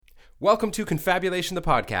Welcome to Confabulation the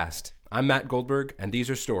Podcast. I'm Matt Goldberg, and these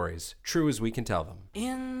are stories, true as we can tell them.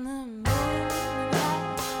 In the moonlight,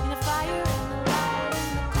 in the fire, in the light,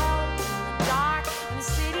 in the cold, in the dark, in the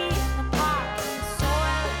city, in the park, in the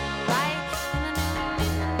soil, in the light, in the noon,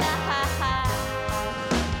 in the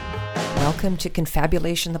night. Welcome to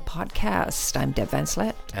Confabulation the Podcast. I'm Deb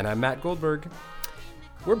Vanslet. And I'm Matt Goldberg.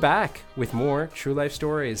 We're back with more true life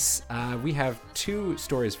stories. We have two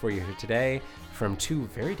stories for you here today from two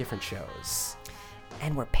very different shows.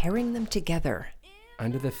 And we're pairing them together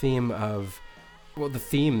Under the theme of, the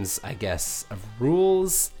themes, I guess, of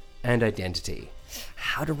rules and identity.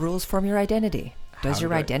 How do rules form your identity? Does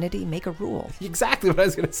your identity make a rule? Exactly what I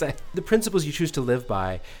was going to say. The principles you choose to live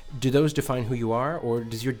by, do those define who you are, or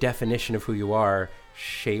does your definition of who you are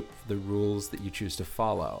shape the rules that you choose to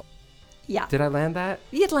follow? Yeah. Did I landed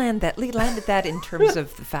that in terms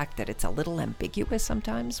of the fact that it's a little ambiguous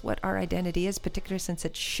sometimes what our identity is, particularly since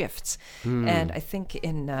it shifts. And I think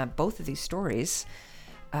in both of these stories,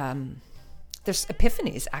 there's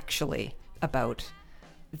epiphanies actually about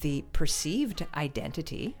the perceived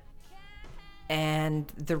identity and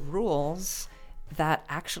the rules that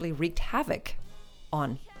actually wreaked havoc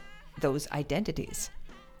on those identities.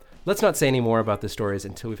 Let's not say any more about the stories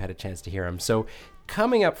until we've had a chance to hear them. So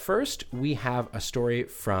coming up first, we have a story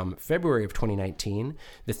from February of 2019.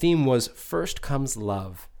 The theme was First Comes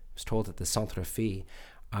Love. It was told at the Centre Phi.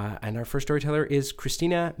 And our first storyteller is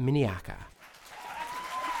Christina Miniaka.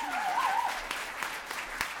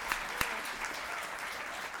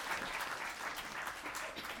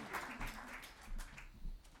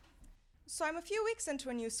 So I'm a few weeks into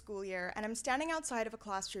a new school year, and I'm standing outside of a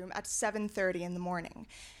classroom at 7:30 in the morning.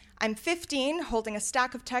 I'm 15, holding a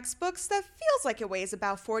stack of textbooks that feels like it weighs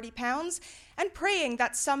about 40 pounds, and praying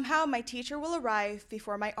that somehow my teacher will arrive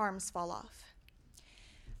before my arms fall off.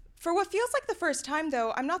 For what feels like the first time,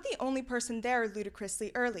 though, I'm not the only person there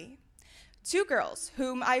ludicrously early. Two girls,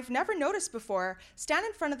 whom I've never noticed before, stand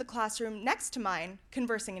in front of the classroom next to mine,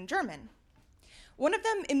 conversing in German. One of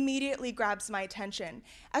them immediately grabs my attention,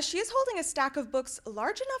 as she is holding a stack of books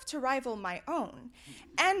large enough to rival my own,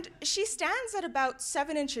 and she stands at about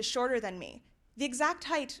 7 inches shorter than me, the exact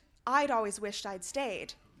height I'd always wished I'd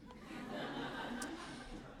stayed.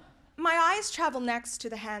 My eyes travel next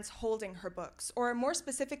to the hands holding her books, or more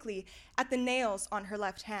specifically, at the nails on her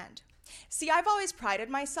left hand. See, I've always prided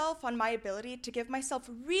myself on my ability to give myself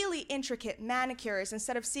really intricate manicures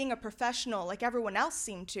instead of seeing a professional like everyone else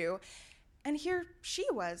seemed to. And here she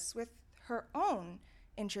was with her own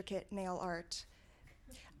intricate nail art.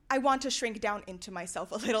 I want to shrink down into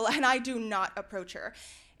myself a little, and I do not approach her.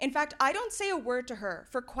 In fact, I don't say a word to her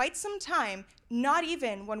for quite some time, not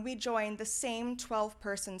even when we join the same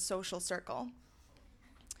 12-person social circle.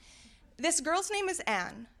 This girl's name is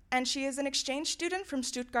Anne, and she is an exchange student from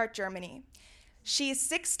Stuttgart, Germany. She is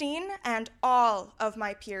 16, and all of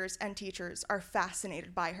my peers and teachers are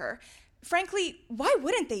fascinated by her. Frankly, why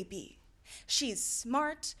wouldn't they be? She's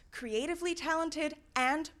smart, creatively talented,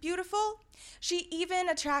 and beautiful. She even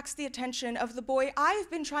attracts the attention of the boy I've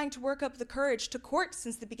been trying to work up the courage to court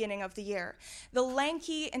since the beginning of the year, the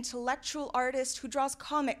lanky, intellectual artist who draws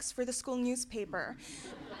comics for the school newspaper.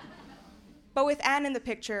 But with Anne in the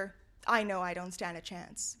picture, I know I don't stand a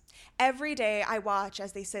chance. Every day I watch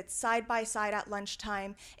as they sit side by side at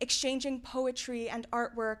lunchtime, exchanging poetry and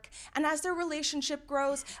artwork, and as their relationship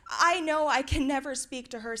grows, I know I can never speak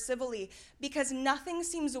to her civilly, because nothing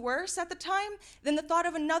seems worse at the time than the thought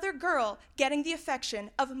of another girl getting the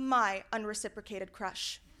affection of my unreciprocated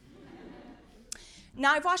crush.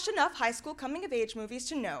 Now, I've watched enough high school coming-of-age movies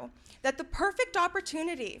to know that the perfect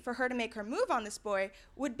opportunity for her to make her move on this boy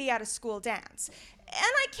would be at a school dance. And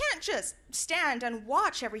I can't just stand and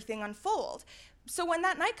watch everything unfold. So when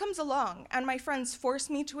that night comes along and my friends force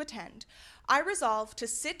me to attend, I resolve to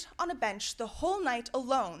sit on a bench the whole night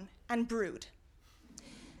alone and brood.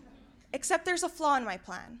 Except there's a flaw in my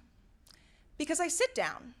plan. Because I sit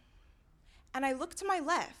down and I look to my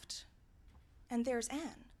left, and there's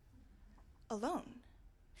Anne, alone.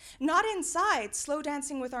 Not inside, slow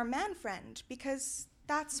dancing with our man friend, because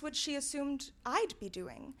that's what she assumed I'd be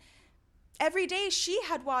doing. Every day she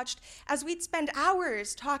had watched as we'd spend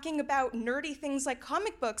hours talking about nerdy things like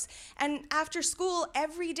comic books, and after school,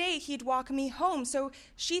 every day he'd walk me home, so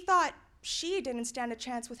she thought she didn't stand a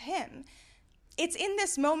chance with him. It's in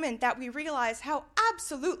this moment that we realize how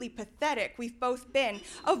absolutely pathetic we've both been,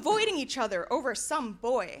 avoiding each other over some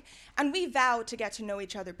boy, and we vow to get to know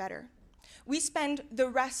each other better. We spend the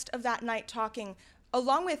rest of that night talking,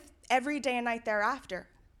 along with every day and night thereafter.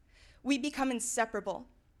 We become inseparable.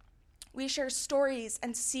 We share stories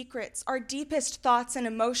and secrets, our deepest thoughts and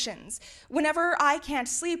emotions. Whenever I can't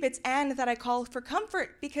sleep, it's Anne that I call for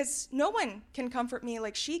comfort because no one can comfort me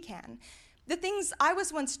like she can. The things I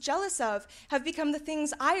was once jealous of have become the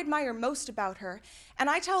things I admire most about her, and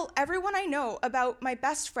I tell everyone I know about my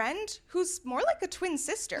best friend, who's more like a twin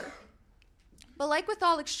sister. But like with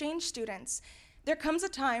all exchange students, there comes a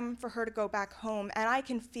time for her to go back home, and I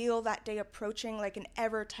can feel that day approaching like an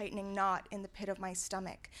ever-tightening knot in the pit of my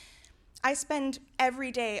stomach. I spend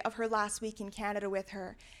every day of her last week in Canada with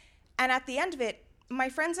her, and at the end of it, my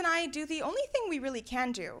friends and I do the only thing we really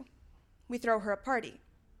can do. We throw her a party.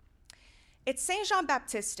 It's Saint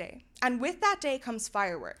Jean-Baptiste Day, and with that day comes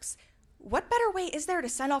fireworks. What better way is there to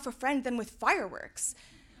send off a friend than with fireworks?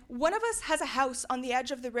 One of us has a house on the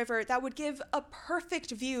edge of the river that would give a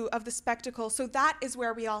perfect view of the spectacle, so that is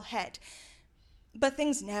where we all head. But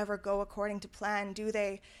things never go according to plan, do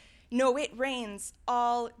they? No, it rains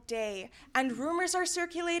all day, and rumors are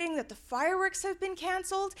circulating that the fireworks have been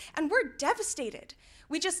canceled, and we're devastated.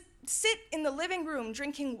 We just sit in the living room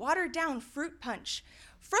drinking watered-down fruit punch,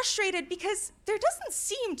 frustrated because there doesn't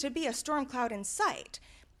seem to be a storm cloud in sight.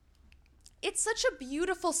 It's such a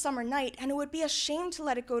beautiful summer night, and it would be a shame to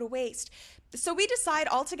let it go to waste. So we decide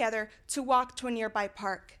all together to walk to a nearby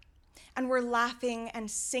park. And we're laughing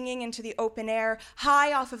and singing into the open air,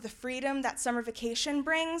 high off of the freedom that summer vacation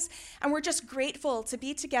brings, and we're just grateful to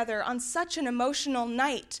be together on such an emotional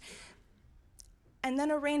night. And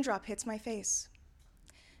then a raindrop hits my face,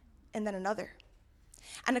 and then another.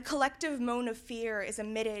 And a collective moan of fear is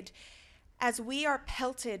emitted as we are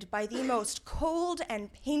pelted by the most cold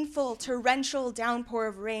and painful torrential downpour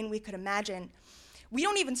of rain we could imagine. We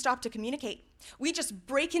don't even stop to communicate. We just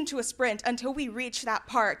break into a sprint until we reach that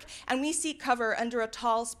park, and we seek cover under a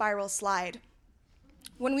tall spiral slide.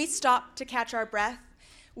 When we stop to catch our breath,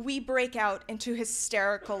 we break out into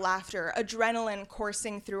hysterical laughter, adrenaline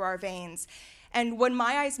coursing through our veins. And when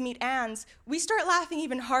my eyes meet Anne's, we start laughing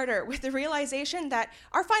even harder with the realization that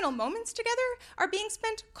our final moments together are being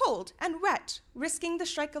spent cold and wet, risking the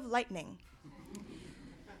strike of lightning.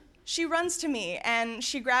 She runs to me and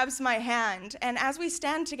she grabs my hand, and as we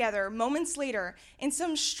stand together, moments later, in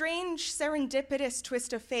some strange serendipitous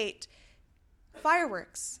twist of fate,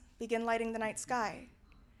 fireworks begin lighting the night sky.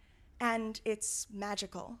 And it's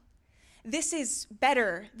magical. This is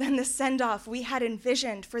better than the send-off we had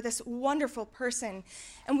envisioned for this wonderful person,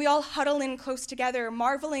 and we all huddle in close together,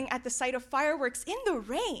 marveling at the sight of fireworks in the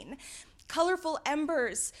rain. Colorful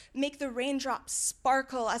embers make the raindrops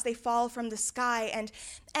sparkle as they fall from the sky, and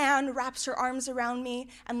Anne wraps her arms around me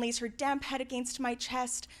and lays her damp head against my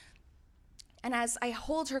chest. And as I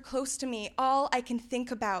hold her close to me, all I can think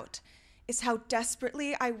about is how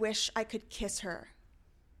desperately I wish I could kiss her.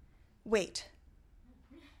 Wait,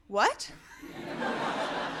 what?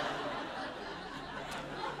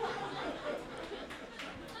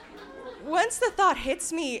 Once the thought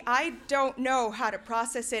hits me, I don't know how to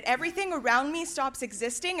process it. Everything around me stops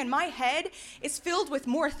existing, and my head is filled with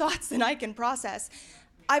more thoughts than I can process.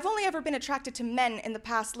 I've only ever been attracted to men in the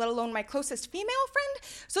past, let alone my closest female friend,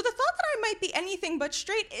 so the thought that I might be anything but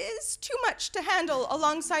straight is too much to handle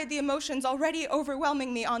alongside the emotions already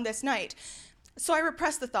overwhelming me on this night. So I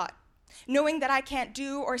repress the thought, knowing that I can't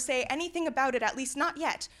do or say anything about it, at least not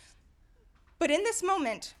yet. But in this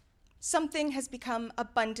moment, something has become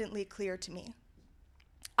abundantly clear to me.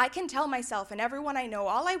 I can tell myself and everyone I know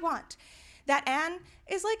all I want, that Anne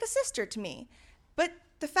is like a sister to me. But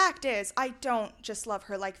the fact is, I don't just love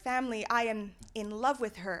her like family, I am in love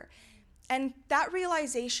with her. And that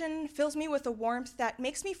realization fills me with a warmth that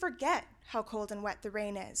makes me forget how cold and wet the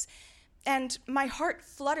rain is. And my heart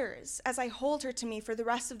flutters as I hold her to me for the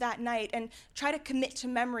rest of that night and try to commit to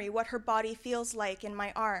memory what her body feels like in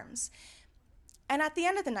my arms. And at the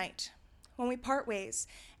end of the night, when we part ways,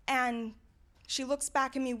 and she looks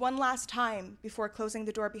back at me one last time before closing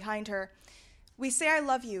the door behind her, we say I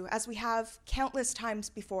love you as we have countless times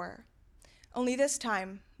before. Only this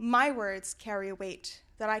time, my words carry a weight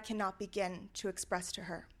that I cannot begin to express to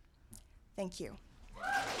her. Thank you.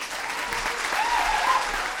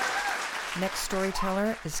 Next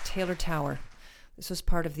storyteller is Taylor Tower. This was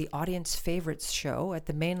part of the Audience Favorites show at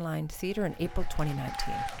the Mainline Theatre in April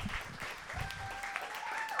 2019.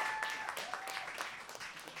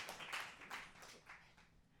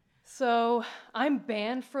 So I'm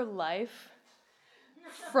banned for life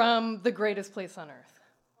from the greatest place on earth,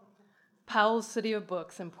 Powell's City of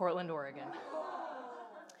Books in Portland, Oregon.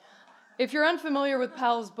 If you're unfamiliar with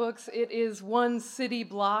Powell's Books, it is one city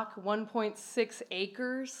block, 1.6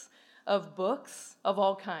 acres of books of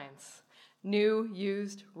all kinds, new,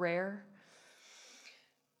 used, rare.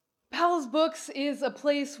 Powell's Books is a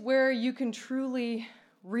place where you can truly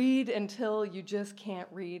read until you just can't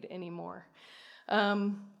read anymore.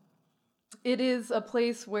 It is a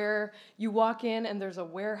place where you walk in and there's a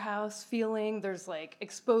warehouse feeling. There's like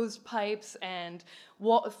exposed pipes and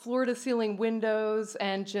floor-to-ceiling windows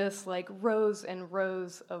and just like rows and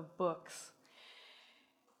rows of books.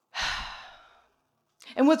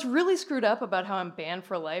 And what's really screwed up about how I'm banned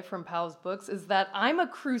for life from Powell's Books is that I'm a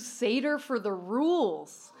crusader for the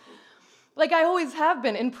rules. Like I always have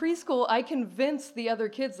been. In preschool, I convinced the other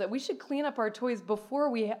kids that we should clean up our toys before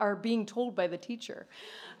we are being told by the teacher.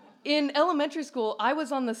 In elementary school, I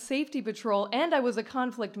was on the safety patrol and I was a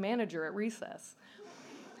conflict manager at recess.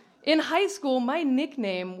 In high school, my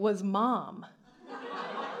nickname was Mom.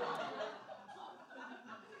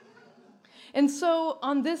 And so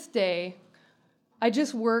on this day, I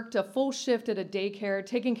just worked a full shift at a daycare,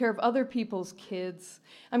 taking care of other people's kids.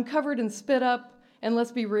 I'm covered in spit up, and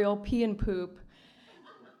let's be real, pee and poop.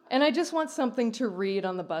 And I just want something to read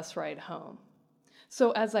on the bus ride home.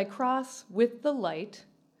 So as I cross with the light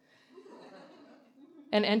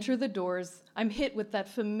and enter the doors, I'm hit with that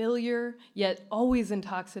familiar yet always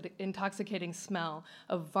intoxicating smell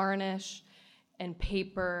of varnish and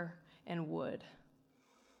paper and wood.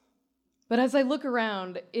 But as I look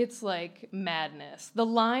around, it's like madness. The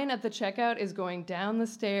line at the checkout is going down the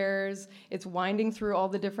stairs. It's winding through all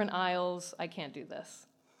the different aisles. I can't do this.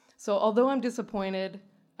 So although I'm disappointed,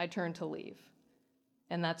 I turn to leave.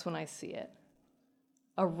 And that's when I see it.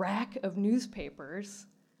 A rack of newspapers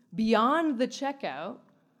beyond the checkout,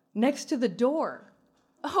 next to the door.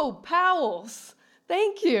 Oh, Powell's,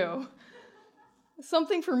 thank you.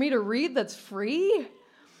 Something for me to read that's free?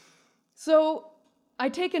 So I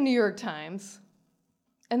take a New York Times,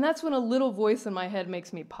 and that's when a little voice in my head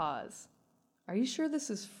makes me pause. Are you sure this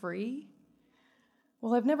is free?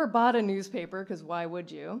 Well, I've never bought a newspaper, because why would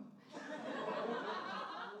you?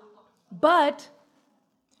 But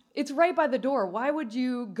it's right by the door. Why would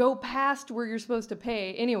you go past where you're supposed to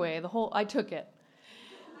pay? Anyway, I took it.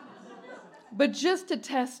 But just to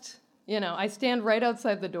test, I stand right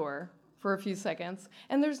outside the door for a few seconds,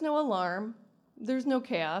 and there's no alarm, there's no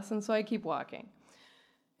chaos, and so I keep walking.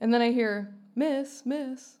 And then I hear, Miss.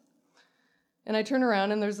 And I turn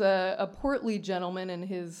around, and there's a portly gentleman in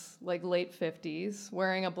his late 50s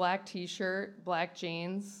wearing a black t-shirt, black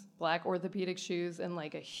jeans, black orthopedic shoes, and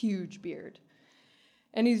a huge beard.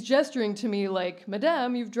 And he's gesturing to me like,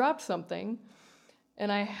 Madame, you've dropped something.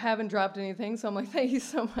 And I haven't dropped anything, so I'm like, thank you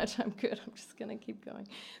so much, I'm good. I'm just going to keep going.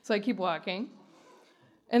 So I keep walking.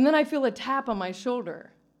 And then I feel a tap on my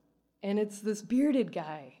shoulder. And it's this bearded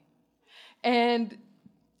guy. And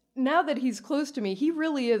now that he's close to me, he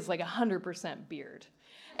really is 100% beard.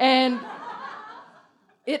 And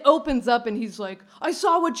it opens up and he's like, I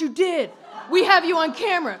saw what you did. We have you on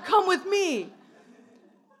camera. Come with me.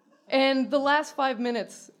 And the last 5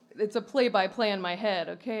 minutes, it's a play-by-play in my head,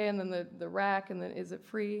 okay? And then the rack, and then is it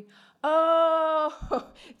free? Oh,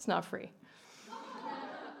 it's not free.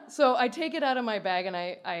 So I take it out of my bag and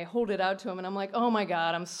I hold it out to him and I'm like, oh my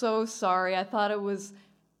God, I'm so sorry. I thought it was...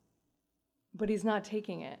 But he's not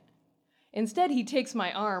taking it. Instead, he takes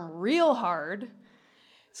my arm real hard,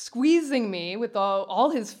 squeezing me with all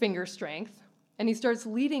his finger strength, and he starts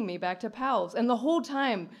leading me back to Powell's. And the whole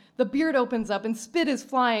time, the beard opens up and spit is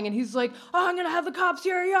flying, and he's like, oh, I'm going to have the cops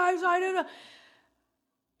here. Yeah, I don't know.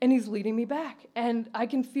 And he's leading me back. And I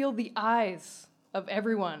can feel the eyes of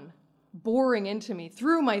everyone boring into me,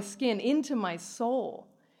 through my skin, into my soul.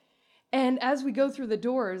 And as we go through the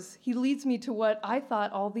doors, he leads me to what I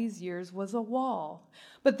thought all these years was a wall.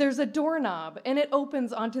 But there's a doorknob, and it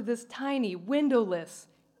opens onto this tiny, windowless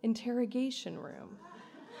interrogation room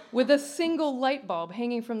with a single light bulb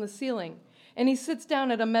hanging from the ceiling. And he sits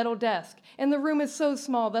down at a metal desk, and the room is so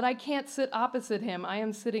small that I can't sit opposite him. I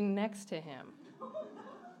am sitting next to him.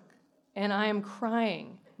 And I am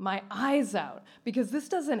crying my eyes out, because this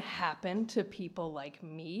doesn't happen to people like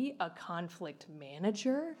me, a conflict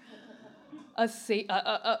manager,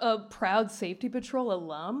 a proud Safety Patrol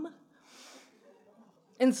alum.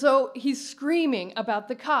 And so he's screaming about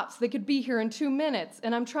the cops. They could be here in 2 minutes.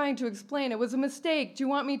 And I'm trying to explain it was a mistake. Do you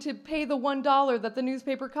want me to pay the $1 that the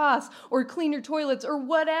newspaper costs, or clean your toilets, or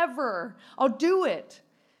whatever? I'll do it.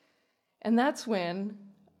 And that's when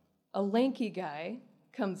a lanky guy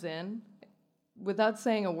comes in without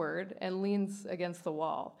saying a word and leans against the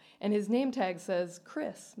wall. And his name tag says,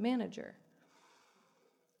 Chris, manager.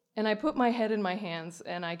 And I put my head in my hands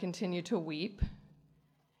and I continue to weep.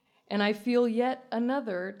 And I feel yet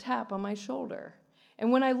another tap on my shoulder.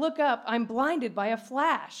 And when I look up, I'm blinded by a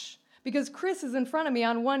flash, because Chris is in front of me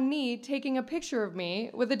on one knee taking a picture of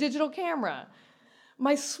me with a digital camera.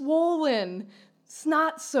 my swollen,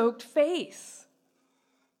 snot-soaked face.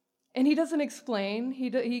 And he doesn't explain. He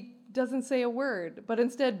doesn't say a word. But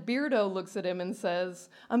instead, Beardo looks at him and says,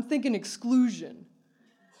 "I'm thinking exclusion."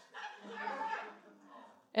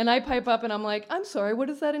 And I pipe up and I'm like, "I'm sorry, what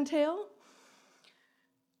does that entail?"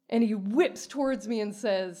 And he whips towards me and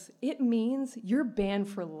says, "It means you're banned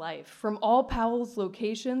for life from all Powell's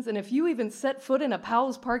locations, and if you even set foot in a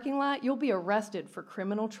Powell's parking lot, you'll be arrested for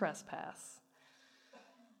criminal trespass."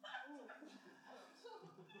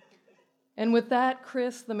 And with that,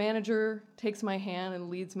 Chris, the manager, takes my hand and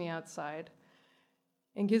leads me outside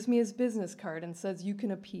and gives me his business card and says, "You can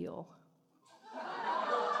appeal."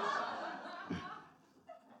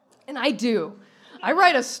 And I do. I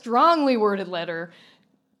write a strongly worded letter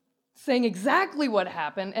saying exactly what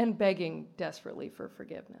happened and begging desperately for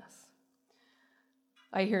forgiveness.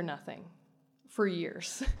 I hear nothing for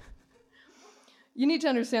years. You need to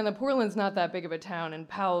understand that Portland's not that big of a town, and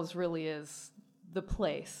Powell's really is the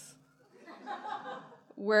place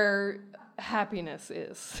where happiness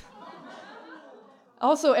is.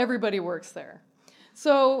 Also, everybody works there.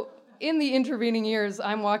 So in the intervening years,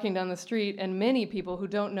 I'm walking down the street, and many people who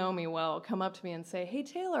don't know me well come up to me and say, "Hey,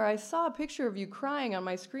 Taylor, I saw a picture of you crying on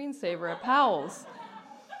my screensaver at Powell's."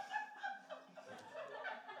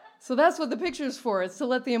 So that's what the picture's for. It's to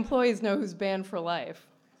let the employees know who's banned for life.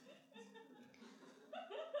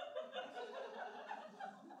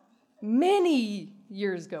 Many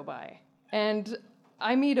years go by, and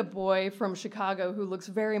I meet a boy from Chicago who looks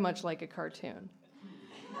very much like a cartoon.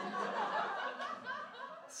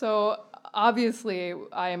 So obviously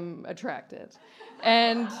I'm attracted.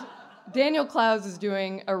 And Daniel Clowes is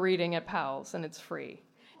doing a reading at Powell's, and it's free.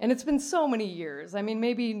 And it's been so many years. I mean,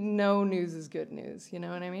 maybe no news is good news, you know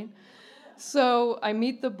what I mean? So I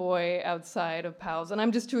meet the boy outside of Powell's, and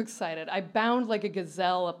I'm just too excited. I bound like a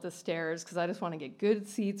gazelle up the stairs because I just want to get good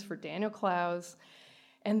seats for Daniel Clowes.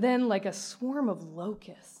 And then like a swarm of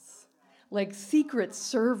locusts, like Secret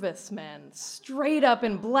Service men, straight up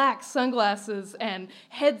in black sunglasses and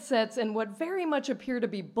headsets and what very much appear to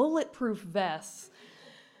be bulletproof vests,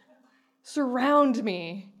 surround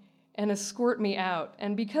me and escort me out.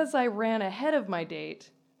 And because I ran ahead of my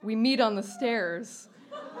date, we meet on the stairs.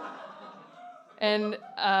 And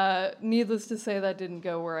needless to say, that didn't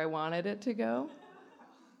go where I wanted it to go.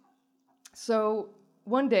 So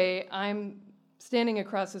one day, I'm standing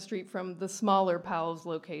across the street from the smaller Powell's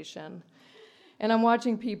location, and I'm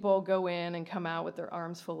watching people go in and come out with their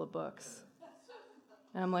arms full of books.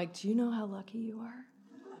 And I'm like, "Do you know how lucky you are?"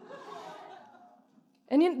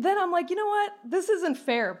 And then I'm like, you know what? This isn't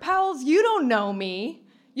fair. Powell's, you don't know me.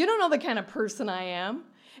 You don't know the kind of person I am.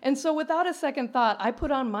 And so without a second thought, I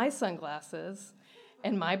put on my sunglasses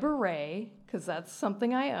and my beret, because that's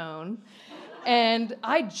something I own, and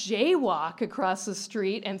I jaywalk across the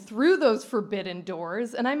street and through those forbidden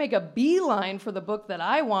doors, and I make a beeline for the book that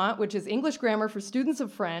I want, which is English Grammar for Students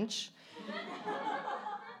of French.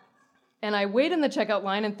 And I wait in the checkout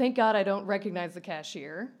line, and thank God I don't recognize the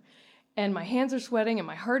cashier. And my hands are sweating, and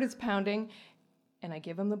my heart is pounding, and I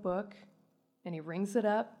give him the book, and he rings it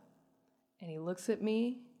up, and he looks at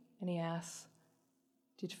me, and he asks,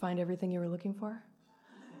 "Did you find everything you were looking for?"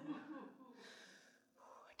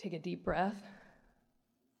 I take a deep breath.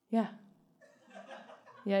 Yeah,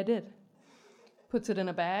 I did. Puts it in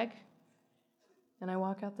a bag, and I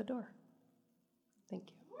walk out the door. Thank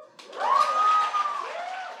you.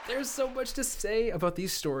 There's so much to say about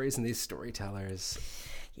these stories and these storytellers.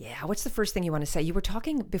 Yeah, what's the first thing you want to say? You were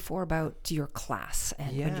talking before about your class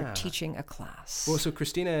and when you're teaching a class. Well, so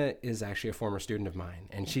Christina is actually a former student of mine,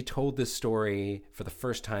 and she told this story for the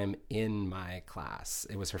first time in my class.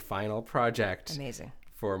 It was her final project. Amazing.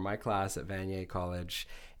 For my class at Vanier College.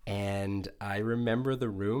 And I remember the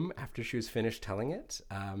room after she was finished telling it.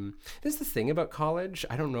 This is the thing about college.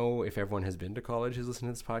 I don't know if everyone has been to college who's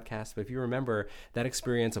listening to this podcast, but if you remember that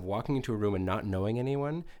experience of walking into a room and not knowing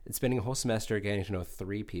anyone and spending a whole semester getting to know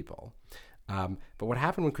 3 people. But what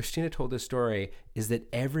happened when Christina told this story is that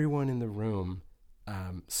everyone in the room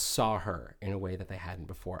saw her in a way that they hadn't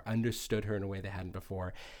before, understood her in a way they hadn't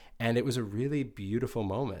before. And it was a really beautiful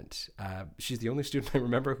moment. She's the only student I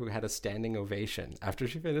remember who had a standing ovation after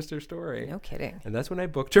she finished her story. No kidding. And that's when I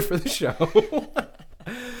booked her for the show.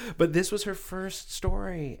 But this was her first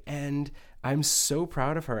story. And I'm so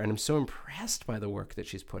proud of her. And I'm so impressed by the work that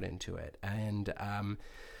she's put into it. And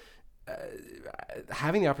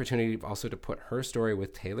having the opportunity also to put her story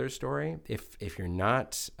with Taylor's story. If you're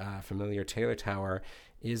not familiar, Taylor Tower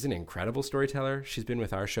is an incredible storyteller. She's been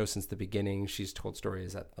with our show since the beginning. She's told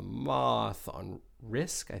stories at The Moth, on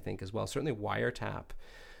Risk, I think, as well. Certainly Wiretap.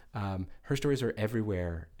 Her stories are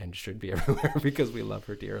everywhere and should be everywhere because we love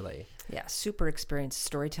her dearly. Yeah, super experienced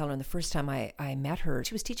storyteller. And the first time I met her,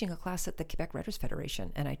 she was teaching a class at the Quebec Writers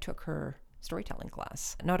Federation, and I took her storytelling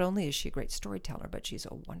class. Not only is she a great storyteller, but she's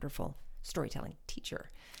a wonderful storytelling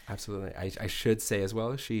teacher. Absolutely. I should say as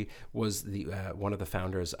well, she was the one of the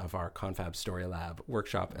founders of our Confab Story Lab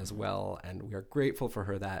workshop as well, and we are grateful for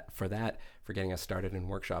her for getting us started in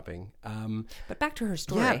workshopping. But back to her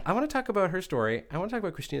story. Yeah, I want to talk about her story. I want to talk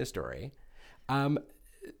about Christina's story. And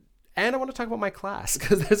I want to talk about my class,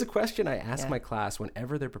 because there's a question I ask my class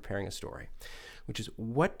whenever they're preparing a story, which is,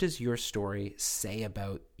 what does your story say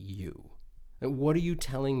about you? What are you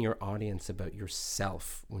telling your audience about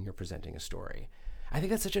yourself when you're presenting a story? I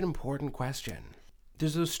think that's such an important question.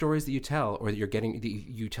 There's those stories that you tell, or that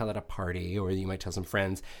you tell at a party, or you might tell some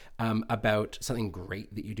friends about something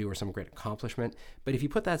great that you do or some great accomplishment. But if you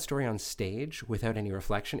put that story on stage without any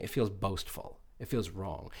reflection, it feels boastful. It feels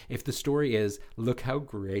wrong. If the story is, look how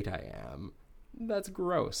great I am, that's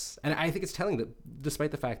gross. And I think it's telling that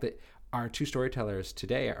despite the fact that our two storytellers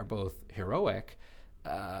today are both heroic,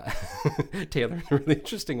 Taylor in a really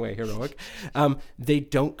interesting way, heroic, they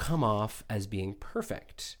don't come off as being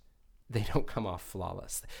perfect. They don't come off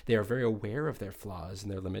flawless. They are very aware of their flaws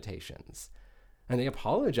and their limitations. And they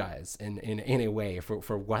apologize in a way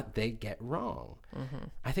for what they get wrong. Mm-hmm.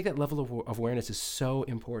 I think that level of awareness is so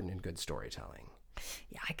important in good storytelling.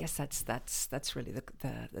 Yeah, I guess that's really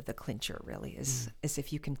the clincher. Really is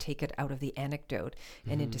if you can take it out of the anecdote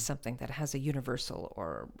and into something that has a universal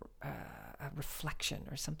or a reflection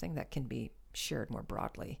or something that can be shared more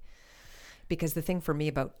broadly. Because the thing for me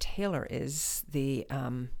about Taylor is the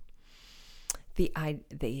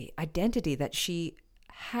identity that she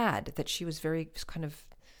had, that she was very kind of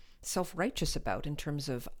self-righteous about, in terms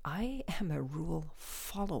of, I am a rule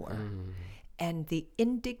follower. And the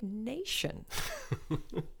indignation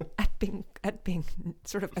at being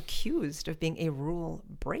sort of accused of being a rule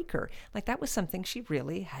breaker, like that was something she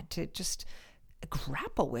really had to just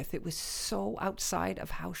grapple with. It was so outside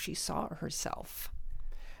of how she saw herself.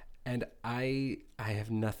 And I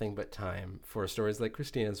have nothing but time for stories like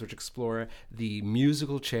Christina's, which explore the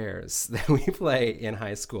musical chairs that we play in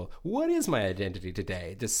high school. What is my identity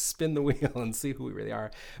today? Just spin the wheel and see who we really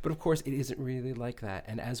are. But of course, it isn't really like that.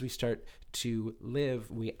 And as we start to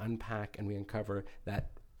live, we unpack and we uncover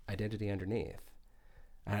that identity underneath.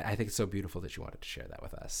 And I think it's so beautiful that you wanted to share that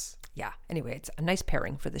with us. Yeah. Anyway, it's a nice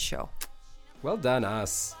pairing for the show. Well done,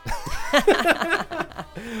 us.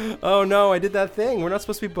 Oh no, I did that thing. We're not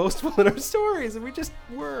supposed to be boastful in our stories, and we just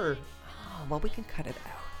were. Oh, well, we can cut it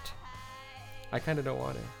out. I kind of don't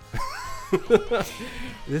want to.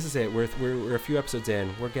 This is it. We're a few episodes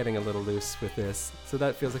in. We're getting a little loose with this, so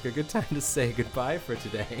that feels like a good time to say goodbye for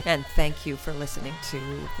today. And thank you for listening to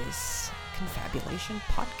this Confabulation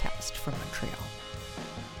podcast from Montreal.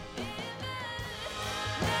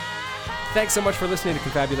 Thanks so much for listening to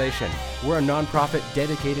Confabulation. We're a nonprofit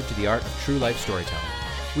dedicated to the art of true life storytelling.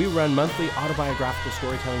 We run monthly autobiographical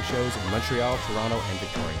storytelling shows in Montreal, Toronto, and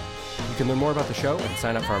Victoria. You can learn more about the show and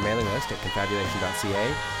sign up for our mailing list at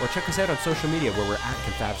confabulation.ca, or check us out on social media where we're at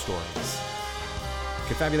Confab Stories.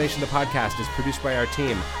 Confabulation the podcast is produced by our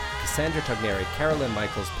team: Cassandra Tugneri, Carolyn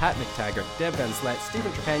Michaels, Pat McTaggart, Deb Van Slet,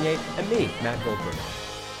 Stephen Trepanier, and me, Matt Goldberg.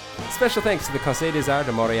 Special thanks to the Conseil des Arts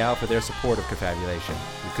de Montréal for their support of Confabulation.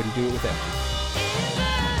 We couldn't do it without you.